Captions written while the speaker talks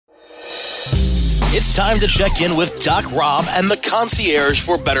It's time to check in with Doc Rob and the Concierge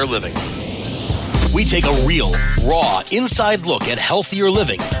for Better Living. We take a real, raw, inside look at healthier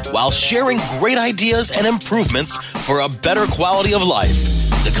living while sharing great ideas and improvements for a better quality of life.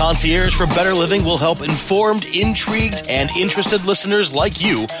 The Concierge for Better Living will help informed, intrigued, and interested listeners like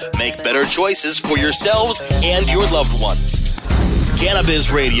you make better choices for yourselves and your loved ones.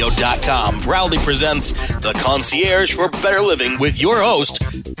 CannabisRadio.com proudly presents The Concierge for Better Living with your host,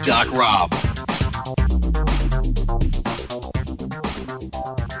 Doc Rob.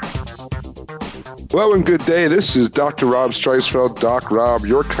 Hello and good day. This is Dr. Rob Streisfeld, Doc Rob,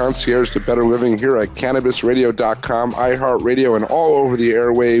 your concierge to better living here at CannabisRadio.com, iHeartRadio, and all over the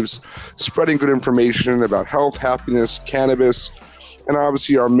airwaves, spreading good information about health, happiness, cannabis, and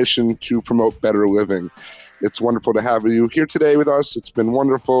obviously our mission to promote better living. It's wonderful to have you here today with us. It's been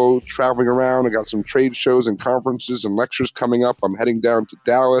wonderful traveling around. I got some trade shows and conferences and lectures coming up. I'm heading down to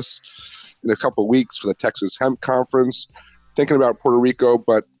Dallas in a couple of weeks for the Texas Hemp Conference, thinking about Puerto Rico,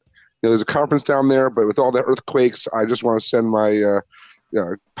 but there's a conference down there, but with all the earthquakes, I just want to send my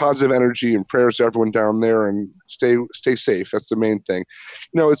positive energy and prayers to everyone down there and stay safe. That's the main thing.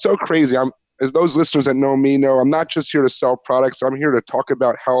 It's so crazy. Those listeners that know me know I'm not just here to sell products. I'm here to talk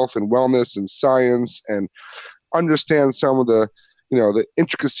about health and wellness and science and understand some of the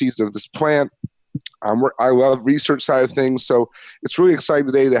intricacies of this plant. I love research side of things, so it's really exciting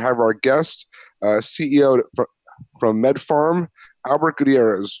today to have our guest, CEO from MedPharm, Albert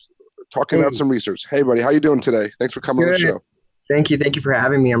Gutierrez, talking about some research. Hey, buddy, how you doing today? Thanks for coming on the show. Thank you. Thank you for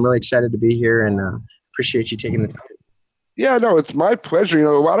having me. I'm really excited to be here and appreciate you taking the time. Yeah, no, it's my pleasure.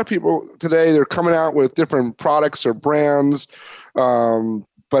 A lot of people today, they're coming out with different products or brands,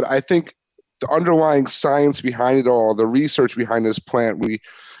 but I think the underlying science behind it all, the research behind this plant,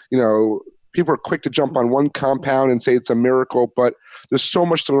 people are quick to jump on one compound and say it's a miracle, but there's so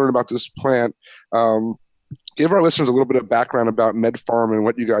much to learn about this plant. Give our listeners a little bit of background about MedPharm and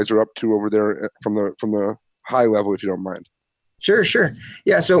what you guys are up to over there from the high level, if you don't mind. Sure.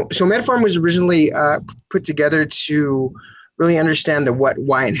 Yeah, so MedPharm was originally put together to really understand the what,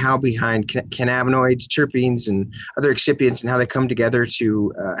 why, and how behind cannabinoids, terpenes, and other excipients and how they come together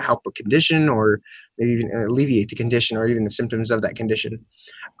to help a condition or maybe even alleviate the condition or even the symptoms of that condition.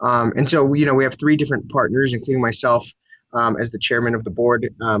 And so, we have three different partners, including myself, as the chairman of the board.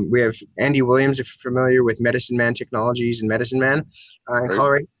 We have Andy Williams, if you're familiar with Medicine Man Technologies and Medicine Man in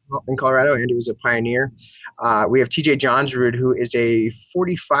Colorado. Andy was a pioneer. We have TJ Johnsrud, who is a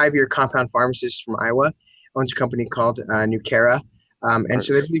 45-year compound pharmacist from Iowa, owns a company called Nucara.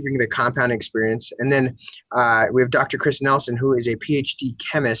 So they really bring the compound experience. And then we have Dr. Chris Nelson, who is a PhD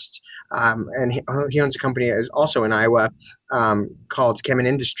chemist, and he owns a company also in Iowa called Chemin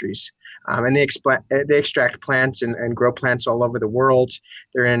Industries. And they extract plants and grow plants all over the world.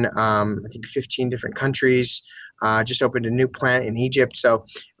 They're in, I think, 15 different countries. Just opened a new plant in Egypt. So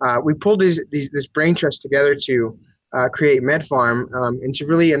we pulled this brain trust together to create MedPharm and to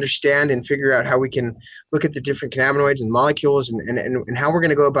really understand and figure out how we can look at the different cannabinoids and molecules and how we're going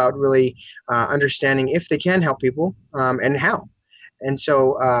to go about really understanding if they can help people and how. And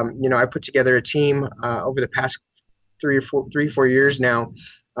so, I put together a team over the past three or four years now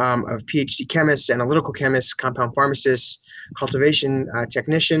of PhD chemists, analytical chemists, compound pharmacists, cultivation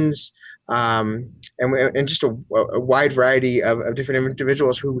technicians, and just a wide variety of different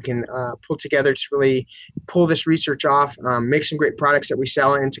individuals who we can pull together to really pull this research off, make some great products that we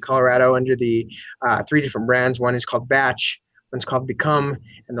sell into Colorado under the three different brands. One is called Batch, one's called Become,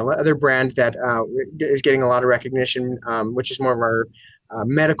 and the other brand that is getting a lot of recognition, which is more of our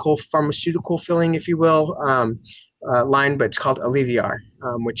medical pharmaceutical filling, if you will, line, but it's called Aliviar,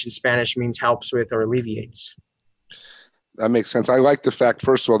 which in Spanish means helps with or alleviates. That makes sense. I like the fact,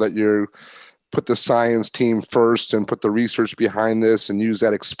 first of all, that you put the science team first and put the research behind this and use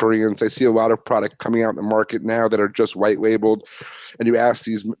that experience. I see a lot of product coming out in the market now that are just white labeled, and you ask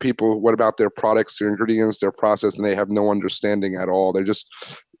these people, what about their products, their ingredients, their process, and they have no understanding at all. They just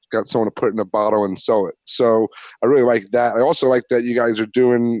got someone to put it in a bottle and sell it. So I really like that. I also like that you guys are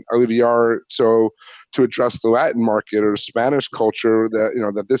doing Aliviar to address the Latin market or Spanish culture,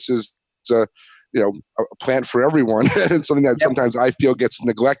 that this is a plant for everyone. And something that sometimes I feel gets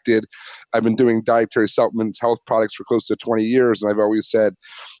neglected. I've been doing dietary supplements, health products for close to 20 years. And I've always said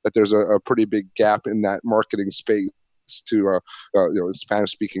that there's a pretty big gap in that marketing space to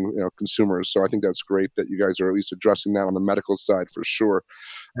Spanish speaking consumers. So I think that's great that you guys are at least addressing that on the medical side for sure.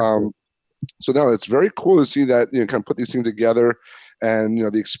 So no, it's very cool to see that kind of put these things together, and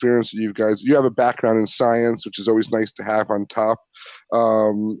the experience that you have a background in science, which is always nice to have on top.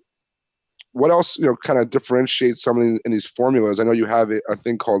 What else kind of differentiates some in these formulas? I know you have a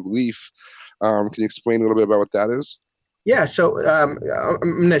thing called Leaf, Can you explain a little bit about what that is? Yeah, so I'm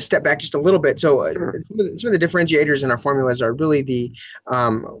going to step back just a little bit. So Sure. some of the differentiators in our formulas are really the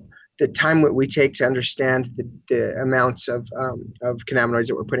time that we take to understand the amounts of cannabinoids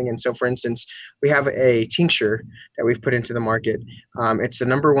that we're putting in. So, for instance, we have a tincture that we've put into the market. It's the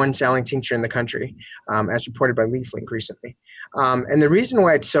number one selling tincture in the country, as reported by LeafLink recently. And the reason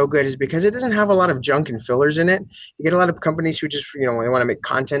why it's so good is because it doesn't have a lot of junk and fillers in it. You get a lot of companies who just, they want to make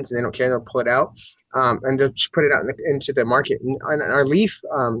content and they don't care, they'll pull it out. And they'll just put it out into the market. And on our leaf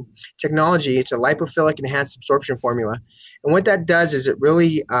technology, it's a lipophilic enhanced absorption formula. And what that does is it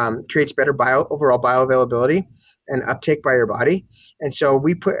really creates better overall bioavailability and uptake by your body. And so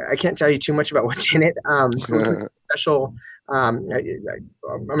I can't tell you too much about what's in it. We put special, I'm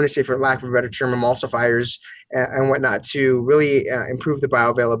going to say, for lack of a better term, emulsifiers and whatnot to really improve the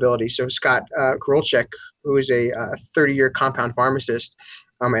bioavailability. So Scott Korolchek, who is a 30-year compound pharmacist,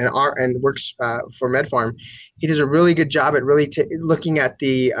 and works for MedPharm, he does a really good job at really looking at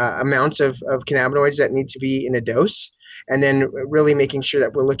the amounts of cannabinoids that need to be in a dose, and then really making sure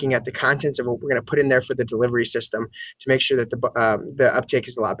that we're looking at the contents of what we're going to put in there for the delivery system to make sure that the uptake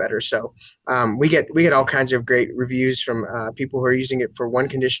is a lot better. So we get all kinds of great reviews from people who are using it for one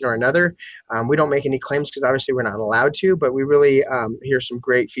condition or another. We don't make any claims because obviously we're not allowed to, but we really hear some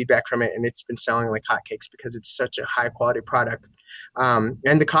great feedback from it, and it's been selling like hotcakes because it's such a high quality product.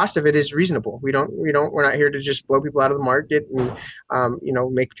 And the cost of it is reasonable. We're not here to just blow people out of the market and,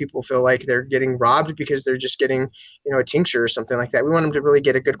 make people feel like they're getting robbed because they're just getting, a tincture or something like that. We want them to really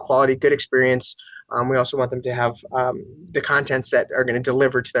get a good quality, good experience. We also want them to have the contents that are going to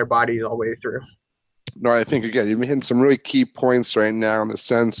deliver to their bodies all the way through. No, I think, again, you've hitting some really key points right now in the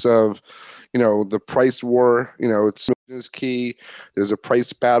sense of, the price war, it's key. There's a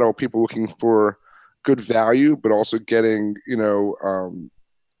price battle, people looking for good value, but also getting,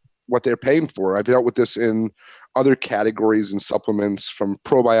 what they're paying for. I've dealt with this in other categories and supplements, from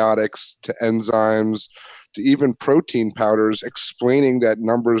probiotics to enzymes to even protein powders, explaining that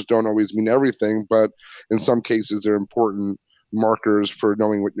numbers don't always mean everything, but in some cases they're important markers for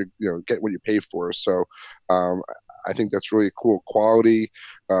knowing what get what you pay for. So I think that's really cool. Quality,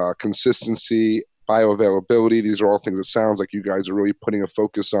 consistency, bioavailability. These are all things that sounds like you guys are really putting a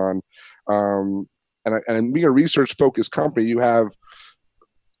focus on. And being a research-focused company, you have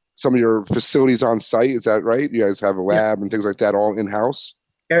some of your facilities on site. Is that right? You guys have a lab and things like that all in-house?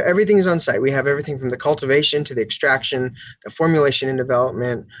 Everything is on site. We have everything from the cultivation to the extraction, the formulation and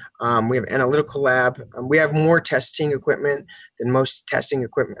development. We have analytical lab. We have more testing equipment than most testing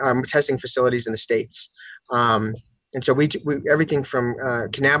facilities in the States. And so we everything from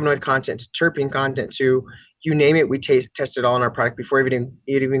cannabinoid content to terpene content to you name it, we test it all in our product before it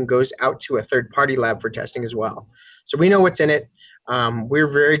even goes out to a third-party lab for testing as well. So we know what's in it. We're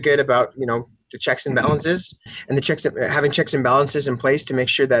very good about, the checks and balances, and having checks and balances in place to make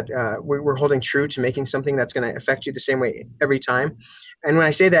sure that we're holding true to making something that's going to affect you the same way every time. And when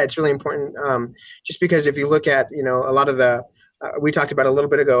I say that, it's really important, just because if you look at, a lot of the we talked about a little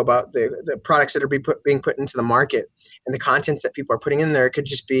bit ago about the products that are being put into the market and the contents that people are putting in there. It could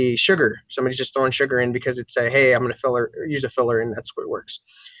just be sugar. Somebody's just throwing sugar in because it's hey, I'm going to use a filler, and that's what works.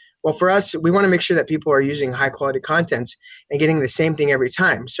 Well, for us, we want to make sure that people are using high quality contents and getting the same thing every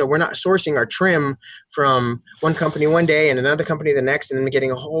time. So we're not sourcing our trim from one company one day and another company the next, and then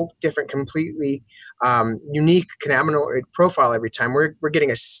getting a whole different, completely unique cannabinoid profile every time. We're getting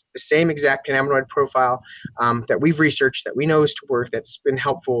the same exact cannabinoid profile that we've researched, that we know is to work, that's been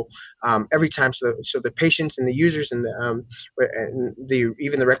helpful every time. So the patients and the users and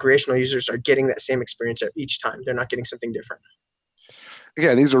even the recreational users are getting that same experience each time. They're not getting something different.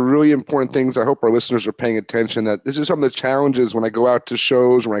 Again, these are really important things. I hope our listeners are paying attention, that this is some of the challenges when I go out to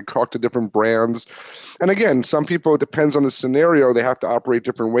shows, when I talk to different brands. And again, some people, it depends on the scenario, they have to operate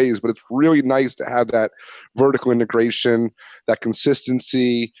different ways, but it's really nice to have that vertical integration, that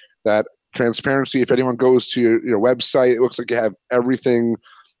consistency, that transparency. If anyone goes to your website, it looks like you have everything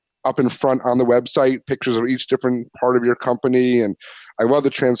up in front on the website, pictures of each different part of your company. And I love the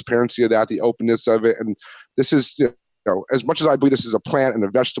transparency of that, the openness of it. And this is, as much as I believe this is a plant and a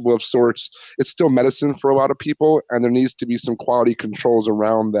vegetable of sorts, it's still medicine for a lot of people, and there needs to be some quality controls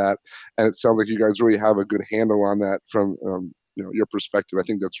around that. And it sounds like you guys really have a good handle on that from your perspective. I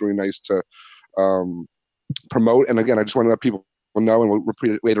think that's really nice to promote. And again, I just want to let people know, and we'll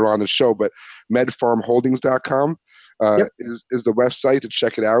repeat it later on in the show, but medpharmholdings.com is the website to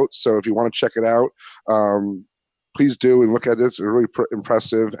check it out. So if you want to check it out, please do, and look at this. It's really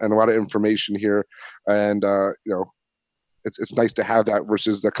impressive and a lot of information here. And it's nice to have that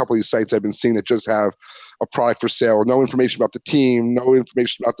versus a couple of these sites I've been seeing that just have a product for sale, no information about the team, no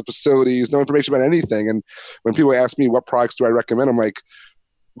information about the facilities, no information about anything. And when people ask me what products do I recommend, I'm like,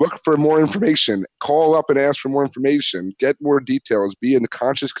 look for more information, call up and ask for more information, get more details, be a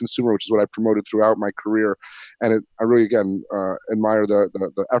conscious consumer, which is what I promoted throughout my career. And I really, again, admire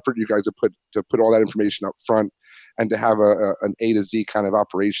the effort you guys have put to put all that information up front and to have an A to Z kind of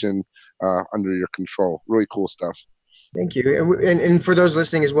operation under your control. Really cool stuff. Thank you. And for those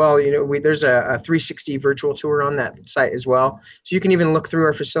listening as well, there's a 360 virtual tour on that site as well. So you can even look through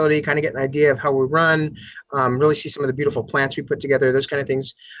our facility, kind of get an idea of how we run, really see some of the beautiful plants we put together, those kind of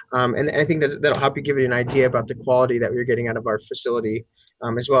things. And I think that'll help you give you an idea about the quality that we're getting out of our facility,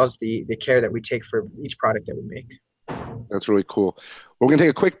 as well as the care that we take for each product that we make. That's really cool. We're going to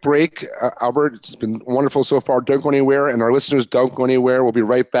take a quick break. Albert, it's been wonderful so far. Don't go anywhere. And our listeners, don't go anywhere. We'll be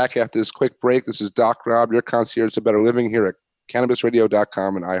right back after this quick break. This is Doc Rob, your concierge to better living here at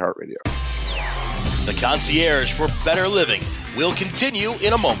cannabisradio.com and iHeartRadio. The concierge for better living will continue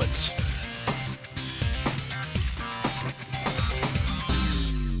in a moment.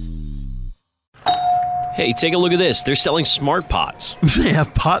 Hey, take a look at this. They're selling smart pots. They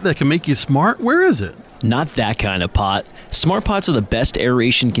have pot that can make you smart? Where is it? Not that kind of pot. Smart pots are the best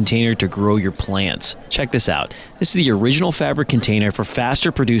aeration container to grow your plants. Check this out. This is the original fabric container for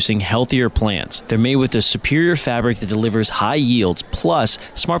faster producing, healthier plants. They're made with a superior fabric that delivers high yields. Plus,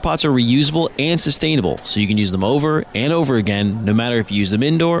 smart pots are reusable and sustainable, so you can use them over and over again, no matter if you use them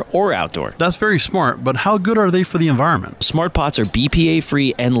indoor or outdoor. That's very smart, but how good are they for the environment? Smart pots are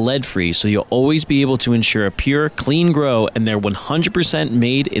BPA-free and lead-free, so you'll always be able to ensure a pure, clean grow, and they're 100%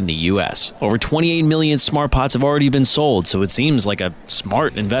 made in the U.S. Over 28 million smart pots have already been sold, so it seems like a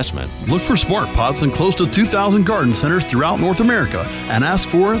smart investment. Look for smart pots in close to 2,000 garden centers throughout North America and ask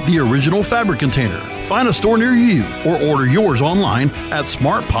for the original fabric container. Find a store near you or order yours online at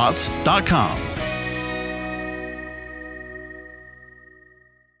smartpots.com.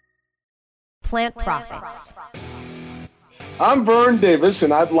 Plant Profits. I'm Vern Davis,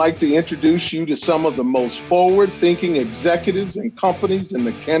 and I'd like to introduce you to some of the most forward-thinking executives and companies in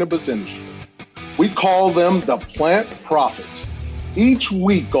the cannabis industry. We call them the Plant Profits. Each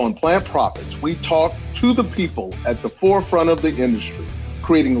week on Plant Profits, we talk to the people at the forefront of the industry,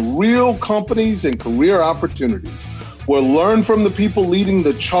 creating real companies and career opportunities. We'll learn from the people leading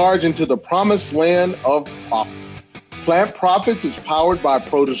the charge into the promised land of profit. Plant Profits is powered by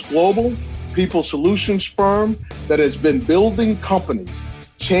Produce Global, people solutions firm that has been building companies,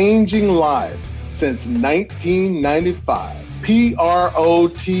 changing lives since 1995.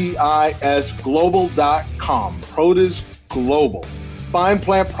 PROTIS global.com, Produce Global. Find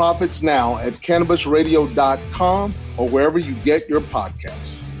Plant Profits now at cannabisradio.com or wherever you get your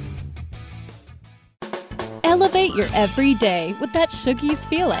podcasts. Elevate your everyday with that Shoogies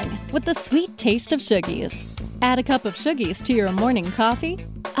feeling, with the sweet taste of Shoogies. Add a cup of Shoogies to your morning coffee.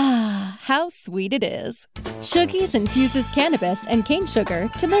 Ah, how sweet it is. Shoogies infuses cannabis and cane sugar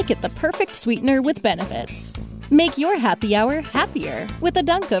to make it the perfect sweetener with benefits. Make your happy hour happier with a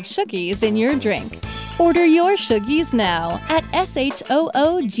dunk of Shoogies in your drink. Order your Shoogies now at shoogies.com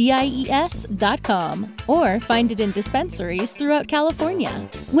or find it in dispensaries throughout California.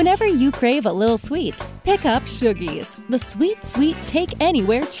 Whenever you crave a little sweet, pick up Shoogies, the sweet, sweet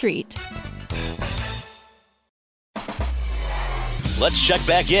take-anywhere treat. Let's check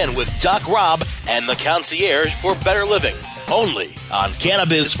back in with Doc Rob and the concierge for better living, only on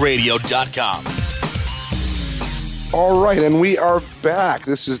cannabisradio.com. All right, and we are back.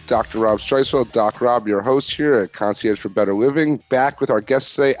 This is Dr. Rob Streisfeld, Doc Rob, your host here at Concierge for Better Living, back with our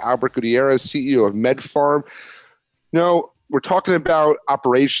guest today, Albert Gutierrez, CEO of MedPharm. We're talking about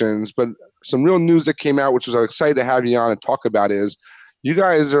operations, but some real news that came out, which was excited to have you on and talk about, is you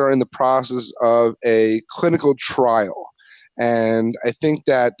guys are in the process of a clinical trial. And I think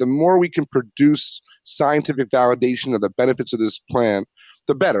that the more we can produce scientific validation of the benefits of this plant,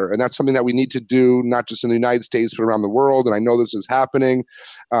 the better. And that's something that we need to do, not just in the United States, but around the world. And I know this is happening.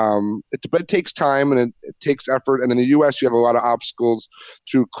 But it takes time and it takes effort. And in the U.S., you have a lot of obstacles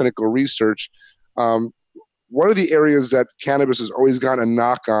through clinical research. One of the areas that cannabis has always gotten a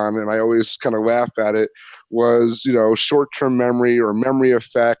knock on, and I always kind of laugh at it, was, short-term memory or memory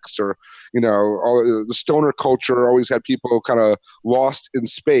effects, or, all the stoner culture always had people kind of lost in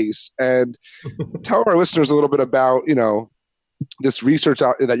space. And tell our listeners a little bit about, this research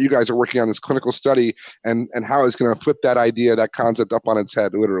that you guys are working on, this clinical study, and how it's going to flip that idea, that concept up on its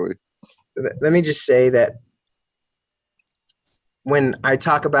head, literally. Let me just say that when I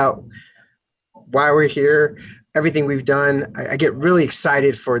talk about why we're here, everything we've done, I get really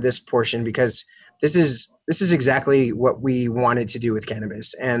excited for this portion, because this is this is exactly what we wanted to do with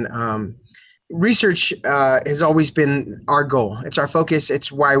cannabis. And research has always been our goal. It's our focus.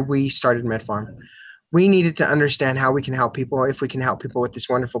 It's why we started MedPharm. We needed to understand how we can help people, if we can help people with this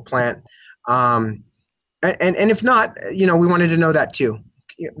wonderful plant. And if not, we wanted to know that too,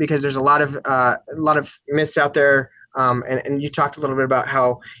 because there's a lot of myths out there. And you talked a little bit about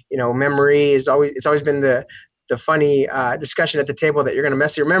how, memory it's always been the funny discussion at the table that you're going to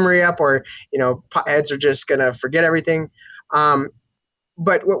mess your memory up, or, potheads are just going to forget everything.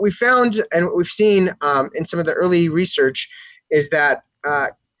 But what we found and what we've seen in some of the early research is that,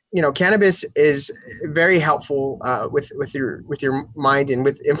 cannabis is very helpful with your mind and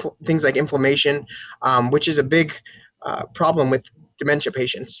with things like inflammation, which is a big problem with dementia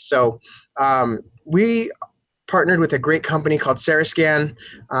patients. So we partnered with a great company called Serascan.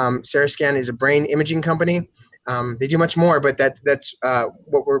 Serascan is a brain imaging company. They do much more, but that's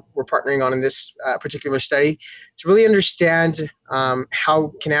what we're partnering on in this particular study, to really understand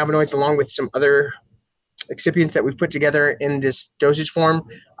how cannabinoids, along with some other excipients that we've put together in this dosage form,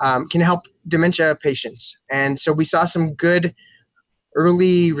 can help dementia patients. And so we saw some good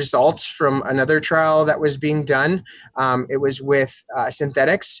early results from another trial that was being done. It was with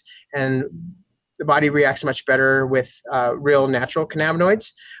synthetics, and the body reacts much better with real natural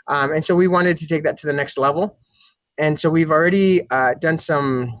cannabinoids. And so we wanted to take that to the next level. And so we've already done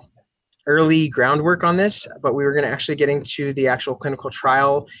some early groundwork on this, but we were going to actually get into the actual clinical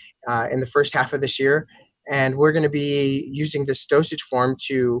trial in the first half of this year. And we're going to be using this dosage form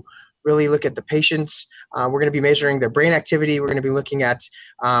to really look at the patients. We're going to be measuring their brain activity. We're going to be looking at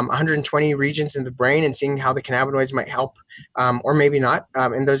 120 regions in the brain and seeing how the cannabinoids might help, or maybe not,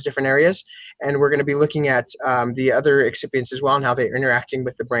 in those different areas. And we're going to be looking at the other excipients as well, and how they're interacting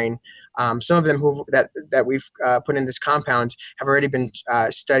with the brain. Some of them that we've put in this compound have already been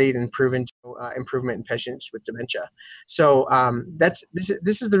studied and proven to improvement in patients with dementia. So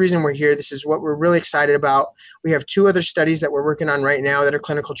this is the reason we're here. This is what we're really excited about. We have 2 other studies that we're working on right now that are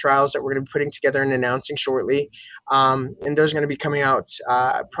clinical trials that we're going to be putting together and announcing shortly. And those are going to be coming out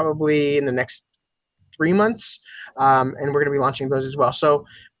probably in the next 3 months. And we're going to be launching those as well. So,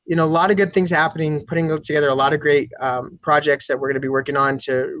 a lot of good things happening, putting together a lot of great projects that we're going to be working on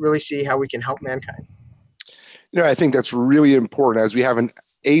to really see how we can help mankind. I think that's really important as we have an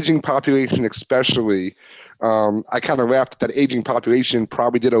aging population, especially. I kind of laughed at that aging population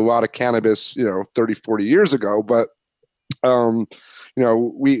probably did a lot of cannabis, 30, 40 years ago, but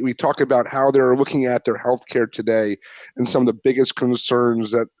we talk about how they're looking at their healthcare today, and some of the biggest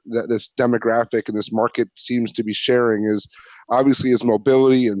concerns that this demographic and this market seems to be sharing is obviously is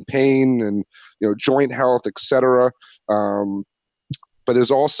mobility and pain and joint health, etc. But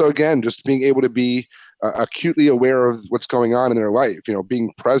there's also, again, just being able to be acutely aware of what's going on in their life,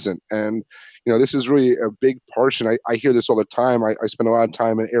 being present. And this is really a big portion. I hear this all the time. I spend a lot of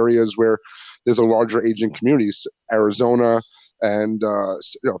time in areas where there's a larger aging community, Arizona and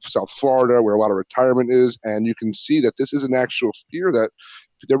South Florida, where a lot of retirement is. And you can see that this is an actual fear that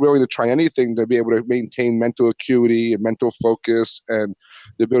they're willing to try anything to be able to maintain mental acuity and mental focus and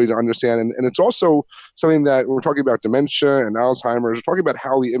the ability to understand. And it's also something that we're talking about dementia and Alzheimer's. We're talking about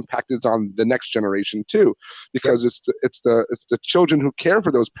how the impact is on the next generation too, because it's the children who care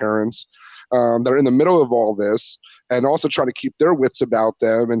for those parents that are in the middle of all this, and also trying to keep their wits about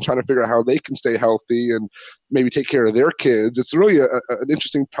them and trying to figure out how they can stay healthy and maybe take care of their kids. It's really an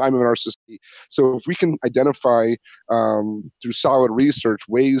interesting time in our society. So if we can identify through solid research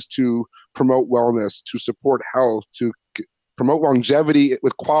ways to promote wellness, to support health, to promote longevity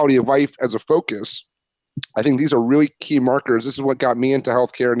with quality of life as a focus, I think these are really key markers. This is what got me into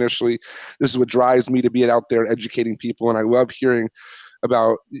healthcare initially. This is what drives me to be out there educating people. And I love hearing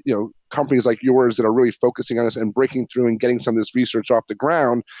about companies like yours that are really focusing on this and breaking through and getting some of this research off the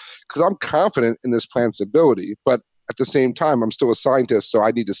ground, because I'm confident in this plant's ability. But at the same time, I'm still a scientist, so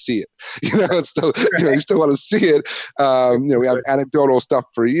I need to see it. It's still, you still want to see it. We have anecdotal stuff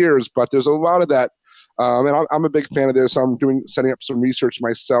for years, but there's a lot of that. And I'm a big fan of this. I'm setting up some research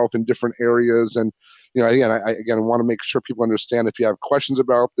myself in different areas. And, again, I want to make sure people understand, if you have questions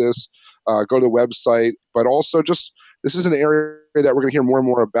about this, go to the website. But also this is an area that we're going to hear more and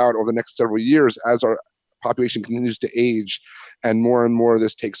more about over the next several years as our population continues to age and more of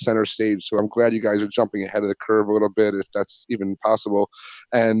this takes center stage. So I'm glad you guys are jumping ahead of the curve a little bit, if that's even possible,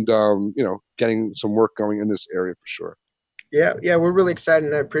 and, getting some work going in this area for sure. Yeah, we're really excited,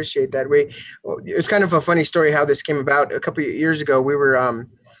 and I appreciate that. It's kind of a funny story how this came about. A couple of years ago, we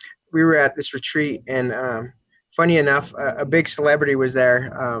were at this retreat, and funny enough, a big celebrity was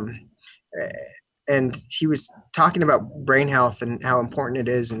there, and he was talking about brain health and how important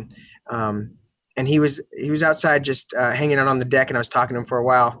it is, and he was outside just hanging out on the deck, and I was talking to him for a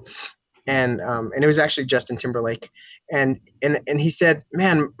while, and it was actually Justin Timberlake, and he said,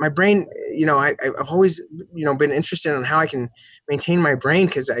 "Man, my brain, I've always been interested in how I can maintain my brain,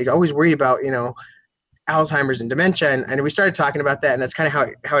 because I always worry about Alzheimer's and dementia," and we started talking about that, and that's kind of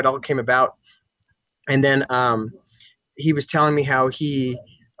how it all came about. And then he was telling me how he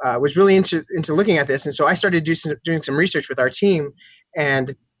was really into looking at this, and so I started doing some research with our team,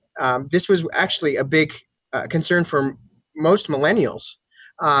 and this was actually a big concern for most millennials.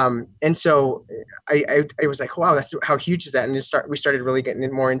 And so I was like, wow, that's how huge is that? And we started really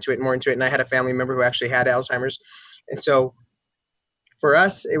getting more into it. And I had a family member who actually had Alzheimer's. And so for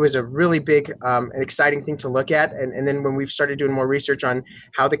us, it was a really big and exciting thing to look at. And then when we've started doing more research on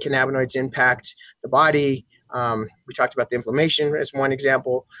how the cannabinoids impact the body, we talked about the inflammation as one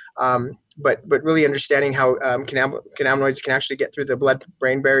example, but really understanding how cannabinoids can actually get through the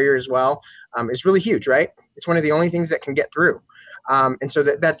blood-brain barrier as well is really huge, right? It's one of the only things that can get through. And so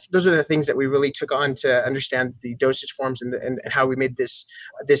those are the things that we really took on to understand the dosage forms and how we made this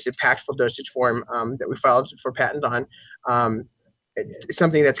impactful dosage form that we filed for patent on. It's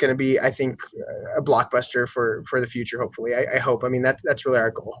something that's going to be, I think, a blockbuster for the future. Hopefully, I hope. I mean, that's really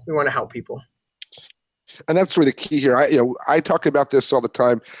our goal. We want to help people. And that's really the key here. I talk about this all the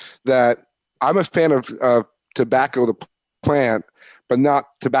time, that I'm a fan of tobacco, the plant, but not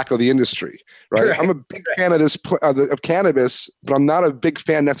tobacco, the industry, right? I'm a big fan of this of cannabis, but I'm not a big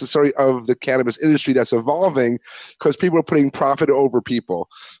fan necessarily of the cannabis industry that's evolving, because people are putting profit over people,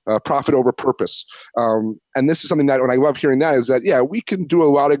 profit over purpose. And this is something that, when I love hearing that, is that, yeah, we can do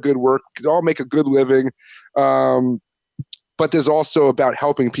a lot of good work, we can all make a good living, but there's also about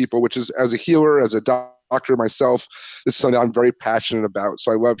helping people, which is, as a healer, as a doctor myself, this is something that I'm very passionate about.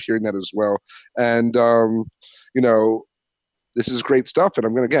 So I love hearing that as well. And, this is great stuff.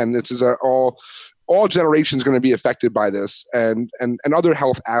 And this is all generations going to be affected by this, and other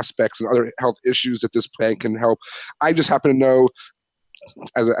health aspects and other health issues that this plant can help. I just happen to know,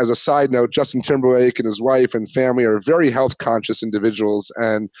 as a side note, Justin Timberlake and his wife and family are very health conscious individuals.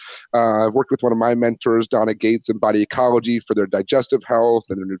 And I've worked with one of my mentors, Donna Gates, in Body Ecology for their digestive health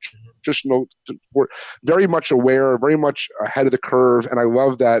and their nutritional. We're very much aware, very much ahead of the curve. And I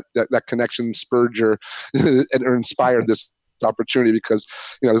love that connection spurred or inspired this opportunity, because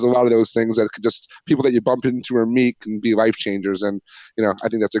there's a lot of those things that could just, people that you bump into or meet can be life changers. And I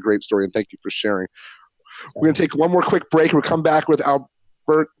think that's a great story, and thank you for sharing. We're going to take one more quick break. We'll come back with Albert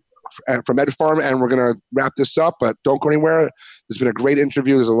from MedPharm, and we're going to wrap this up, but don't go anywhere. It's been a great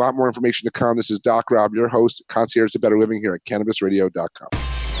interview. There's a lot more information to come. This is Doc Rob, your host, Concierge to Better Living, here at CannabisRadio.com.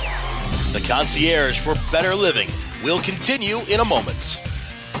 The Concierge for Better Living will continue in a moment.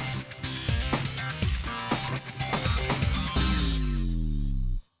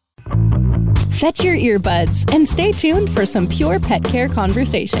 Fetch your earbuds and stay tuned for some pure pet care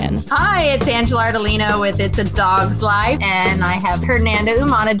conversation. Hi, it's Angela Ardolino with It's a Dog's Life, and I have Hernanda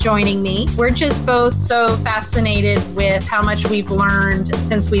Umana joining me. We're just both so fascinated with how much we've learned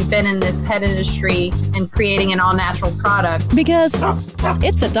since we've been in this pet industry and creating an all-natural product. Because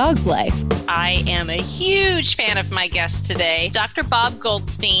it's a dog's life. I am a huge fan of my guest today, Dr. Bob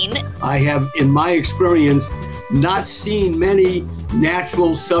Goldstein. I have, in my experience, not seen many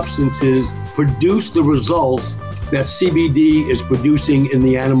natural substances produce the results that CBD is producing in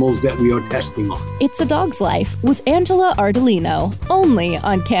the animals that we are testing on. It's a Dog's Life with Angela Ardolino, only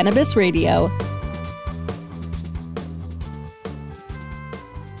on Cannabis Radio.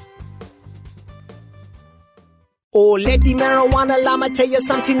 Oh, let the marijuana llama tell you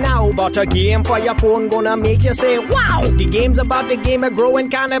something now about a game for your phone, gonna make you say, wow! The game's about the game of growing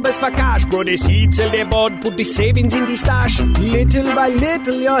cannabis for cash. Grow the seed, sell the bud, put the savings in the stash. Little by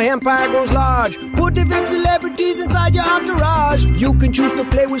little, your empire grows large. Put the big celebrities inside your entourage. You can choose to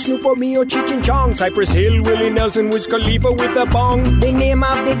play with Snoop or me or Cheech and Chong, Cypress Hill, Willie Nelson, Wiz Khalifa with a bong. The name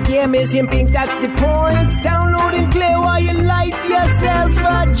of the game is Hemp Inc., that's the point. Download and play while you light yourself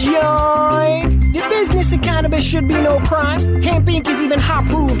a joint. The business of cannabis should be no crime. Hemp Inc. is even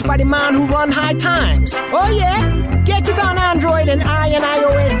hot-proofed by the man who run High Times. Oh yeah? Get it on Android and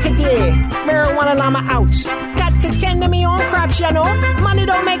iOS today. Marijuana llama out. Got to tend to me own crops, you know. Money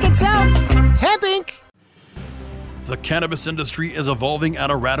don't make itself. Hemp Inc. The cannabis industry is evolving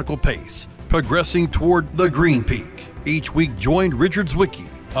at a radical pace, progressing toward the green peak. Each week, join Richard Zwicky,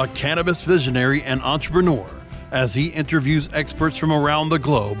 a cannabis visionary and entrepreneur, as he interviews experts from around the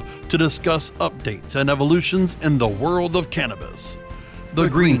globe to discuss updates and evolutions in the world of cannabis. The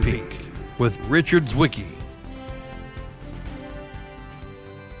Green Peak with Richard Zwicky.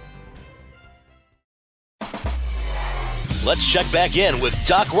 Let's check back in with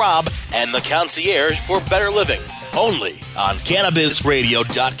Doc Rob and the Concierge for Better Living, only on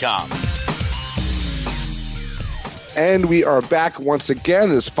CannabisRadio.com. And we are back once again,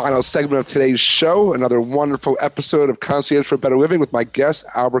 this final segment of today's show, another wonderful episode of Concierge for Better Living with my guest,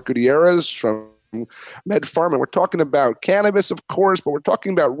 Albert Gutierrez from MedPharm. And we're talking about cannabis, of course, but we're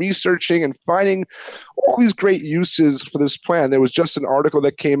talking about researching and finding all these great uses for this plant. There was just an article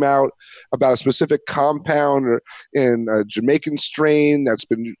that came out about a specific compound in a Jamaican strain that's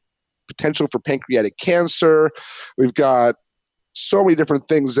been potential for pancreatic cancer. We've got so many different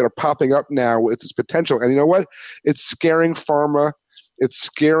things that are popping up now with this potential. And you know what? It's scaring pharma. It's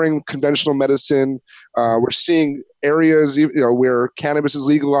scaring conventional medicine. We're seeing areas, where cannabis is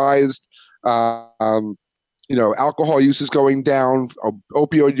legalized. Alcohol use is going down.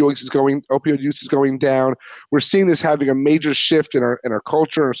 Opioid use is going down. We're seeing this having a major shift in our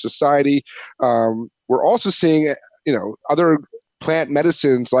culture and our society. We're also seeing, other plant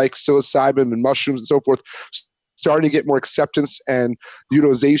medicines like psilocybin and mushrooms and so forth starting to get more acceptance and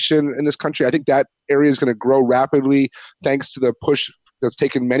utilization in this country. I think that area is going to grow rapidly thanks to the push that's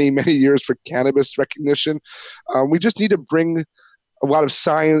taken many, many years for cannabis recognition. We just need to bring a lot of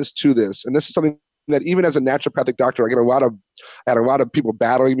science to this. And this is something that even as a naturopathic doctor, I had a lot of people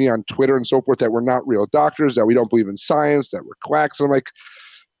battling me on Twitter and so forth that we're not real doctors, that we don't believe in science, that we're quacks. And I'm like,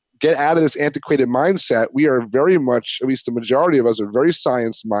 get out of this antiquated mindset. We are very much, at least the majority of us are very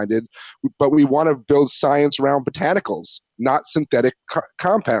science-minded, but we want to build science around botanicals, not synthetic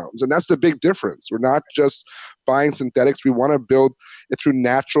compounds. And that's the big difference. We're not just buying synthetics. We want to build it through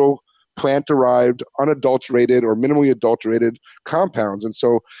natural, plant-derived, unadulterated or minimally adulterated compounds. And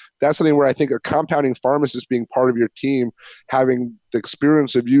so that's something where I think a compounding pharmacist being part of your team, having the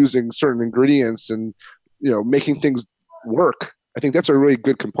experience of using certain ingredients and making things work, I think that's a really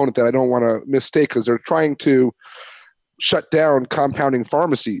good component that I don't want to mistake, because they're trying to shut down compounding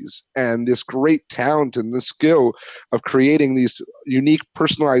pharmacies and this great talent and the skill of creating these unique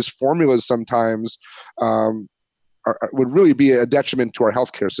personalized formulas sometimes would really be a detriment to our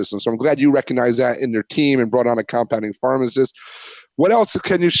healthcare system. So I'm glad you recognize that in your team and brought on a compounding pharmacist. What else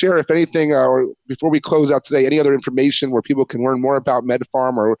can you share, if anything, or before we close out today, any other information where people can learn more about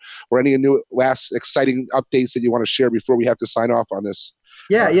MedPharm or any new last exciting updates that you want to share before we have to sign off on this?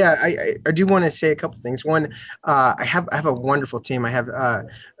 Yeah. I do want to say a couple things. One, I have a wonderful team. I have a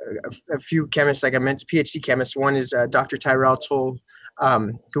few chemists, like I mentioned, PhD chemists. One is Dr. Tyrell Toll,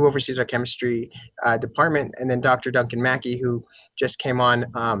 who oversees our chemistry department, and then Dr. Duncan Mackey, who just came on,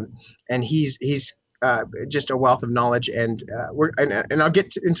 and he's just a wealth of knowledge, and I'll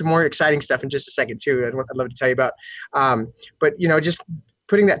get into more exciting stuff in just a second too. I'd love to tell you about, but just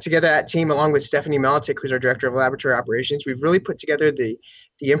putting that together, that team, along with Stephanie Melitik, who's our director of laboratory operations, we've really put together the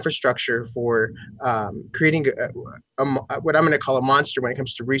infrastructure for creating what I'm going to call a monster when it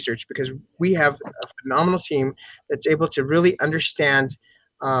comes to research, because we have a phenomenal team that's able to really understand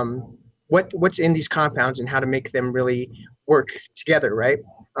what's in these compounds and how to make them really work together, right?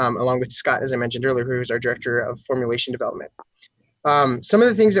 Along with Scott, as I mentioned earlier, who's our director of formulation development. Some of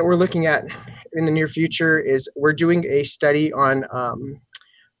the things that we're looking at in the near future is we're doing a study on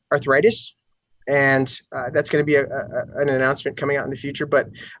arthritis, and that's going to be an announcement coming out in the future. But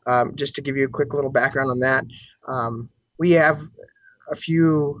just to give you a quick little background on that, we have a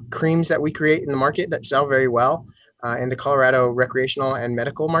few creams that we create in the market that sell very well in the Colorado recreational and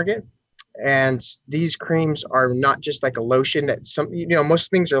medical market. And these creams are not just like a lotion that most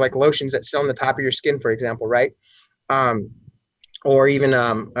things are like lotions that sit on the top of your skin, for example, right? Or even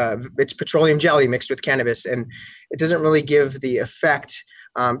it's petroleum jelly mixed with cannabis, and it doesn't really give the effect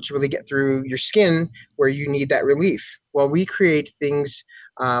to really get through your skin where you need that relief. Well, we create things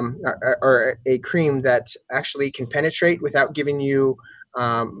or a cream that actually can penetrate without giving you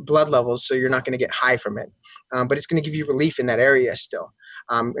blood levels, so you're not going to get high from it, but it's going to give you relief in that area still.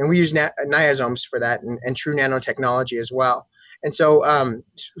 And we use niasomes for that, and true nanotechnology as well. And so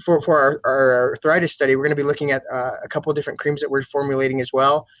for our arthritis study, we're going to be looking at a couple of different creams that we're formulating as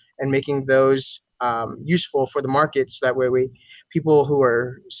well, and making those useful for the market, so that way people who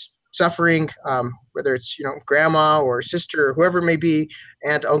are suffering, whether it's grandma or sister or whoever it may be,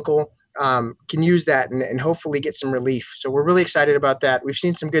 aunt, uncle, can use that and hopefully get some relief. So we're really excited about that. We've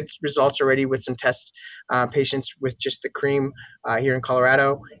seen some good results already with some test patients with just the cream here in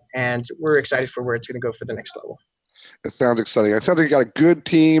Colorado, and we're excited for where it's going to go for the next level. It sounds exciting. It sounds like you got a good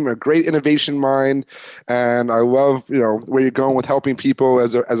team, a great innovation mind, and I love where you're going with helping people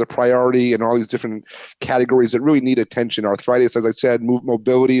as a priority in all these different categories that really need attention. Arthritis, as I said,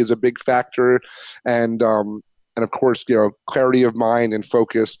 mobility is a big factor, and And of course, clarity of mind and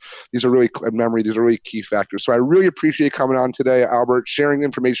focus. These are really, memory, these are really key factors. So I really appreciate coming on today, Albert, sharing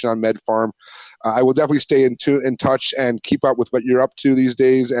information on MedPharm. I will definitely stay in touch and keep up with what you're up to these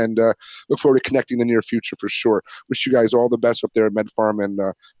days, and look forward to connecting in the near future for sure. Wish you guys all the best up there at MedPharm, and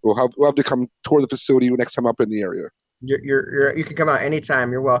we'll have to come tour the facility next time up in the area. You can come out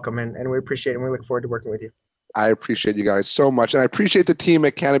anytime. You're welcome, and we appreciate it, and we look forward to working with you. I appreciate you guys so much. And I appreciate the team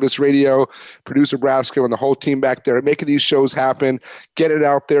at Cannabis Radio, producer Brasco, and the whole team back there making these shows happen, get it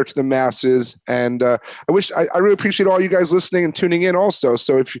out there to the masses. And I really appreciate all you guys listening and tuning in also.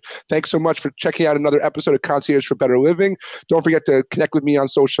 So thanks so much for checking out another episode of Concierge for Better Living. Don't forget to connect with me on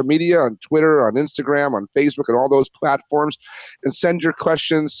social media, on Twitter, on Instagram, on Facebook, and all those platforms. And send your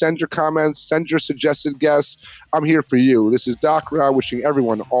questions, send your comments, send your suggested guests. I'm here for you. This is Doc Rob wishing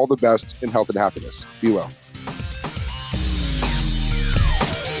everyone all the best in health and happiness. Be well.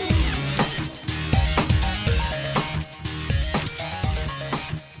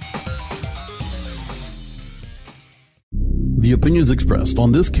 The opinions expressed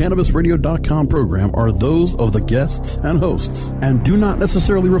on this CannabisRadio.com program are those of the guests and hosts and do not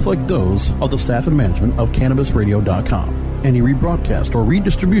necessarily reflect those of the staff and management of CannabisRadio.com. Any rebroadcast or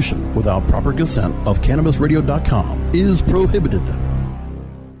redistribution without proper consent of CannabisRadio.com is prohibited.